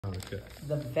Okay.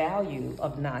 the value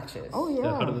of notches. Oh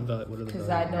yeah. What are the value? Because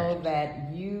I know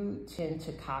that you tend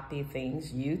to copy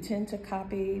things. You tend to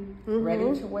copy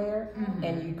ready to wear,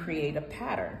 and you create a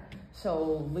pattern.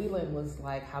 So Leland was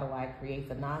like, how do I create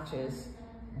the notches?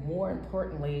 More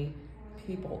importantly,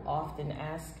 people often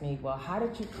ask me, well, how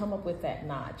did you come up with that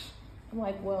notch? I'm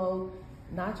like, well,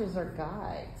 notches are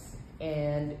guides.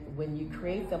 And when you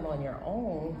create them on your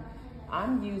own,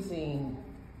 I'm using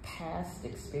past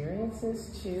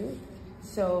experiences too.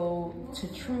 So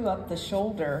to true up the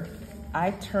shoulder,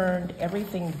 I turned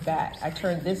everything back. I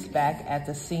turned this back at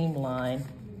the seam line,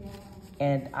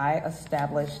 and I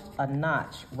established a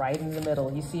notch right in the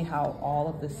middle. You see how all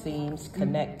of the seams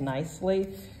connect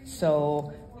nicely?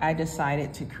 So I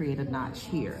decided to create a notch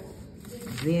here.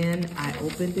 Then I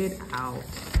opened it out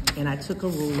and I took a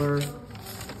ruler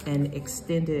and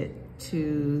extended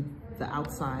to the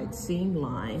outside seam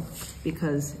line,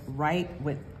 because right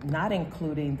with not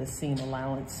including the seam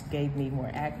allowance gave me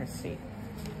more accuracy.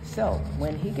 So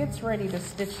when he gets ready to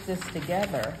stitch this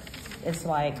together, it's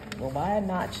like, well, why a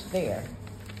notch there?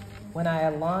 When I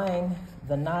align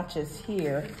the notches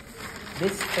here,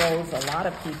 this throws a lot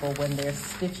of people when they're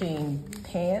stitching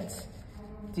pants.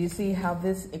 Do you see how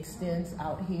this extends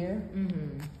out here?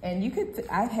 And you could,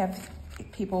 I have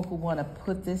people who want to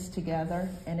put this together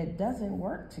and it doesn't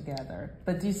work together.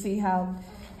 But do you see how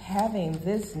having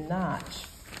this notch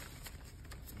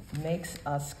makes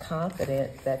us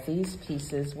confident that these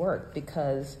pieces work?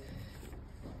 Because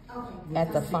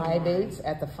at the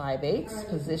 5/8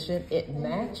 position, it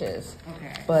matches.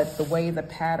 But the way the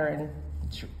pattern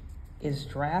is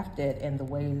drafted and the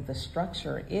way the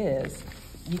structure is,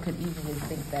 you could easily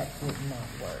think that would not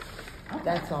work.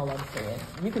 That's all I'm saying.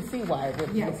 You can see why it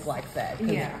would look like that.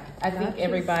 I think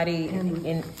everybody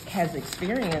has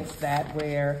experienced that,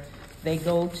 where they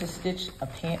go to stitch a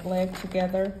pant leg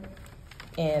together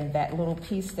and that little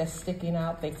piece that's sticking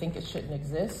out, they think it shouldn't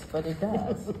exist, but it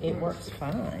does. It works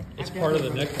fine. It's part of the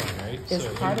neckline, right? It's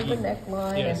So part of the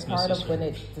neckline and part of when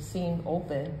necessary. the seam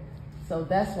open. So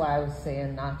that's why I was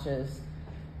saying notches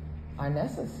are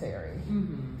necessary.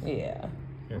 Yeah.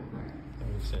 Yeah, that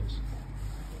makes sense.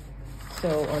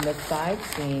 So on the side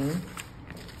seam,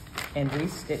 and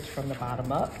restitch from the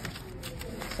bottom up.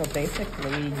 So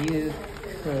basically you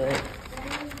could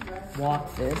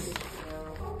walk this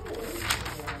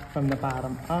from the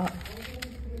bottom up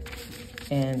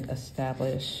and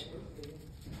establish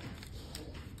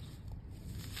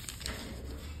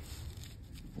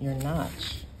your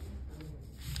notch.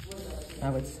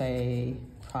 I would say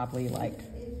probably like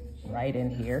right in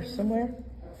here somewhere.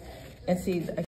 And see,